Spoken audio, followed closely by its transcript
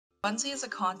Buncee is a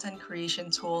content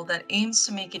creation tool that aims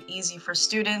to make it easy for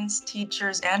students,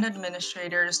 teachers, and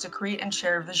administrators to create and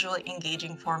share visually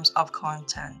engaging forms of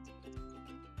content.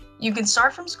 You can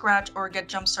start from scratch or get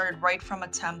jump-started right from a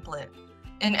template.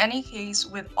 In any case,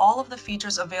 with all of the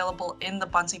features available in the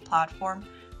Buncee platform,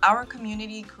 our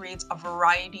community creates a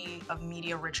variety of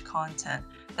media-rich content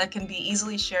that can be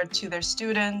easily shared to their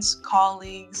students,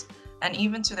 colleagues, and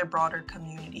even to their broader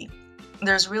community.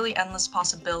 There's really endless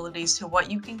possibilities to what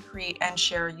you can create and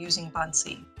share using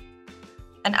Buncee.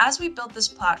 And as we built this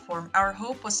platform, our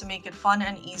hope was to make it fun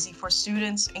and easy for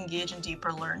students to engage in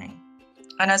deeper learning.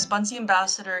 And as Buncee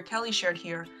Ambassador Kelly shared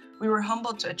here, we were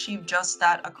humbled to achieve just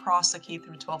that across the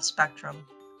K-12 spectrum.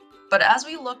 But as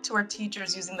we looked to our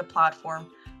teachers using the platform,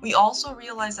 we also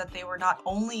realized that they were not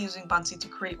only using Buncee to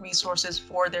create resources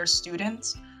for their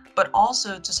students, but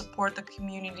also to support the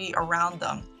community around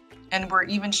them. And were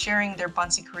even sharing their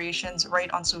Buncee creations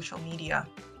right on social media.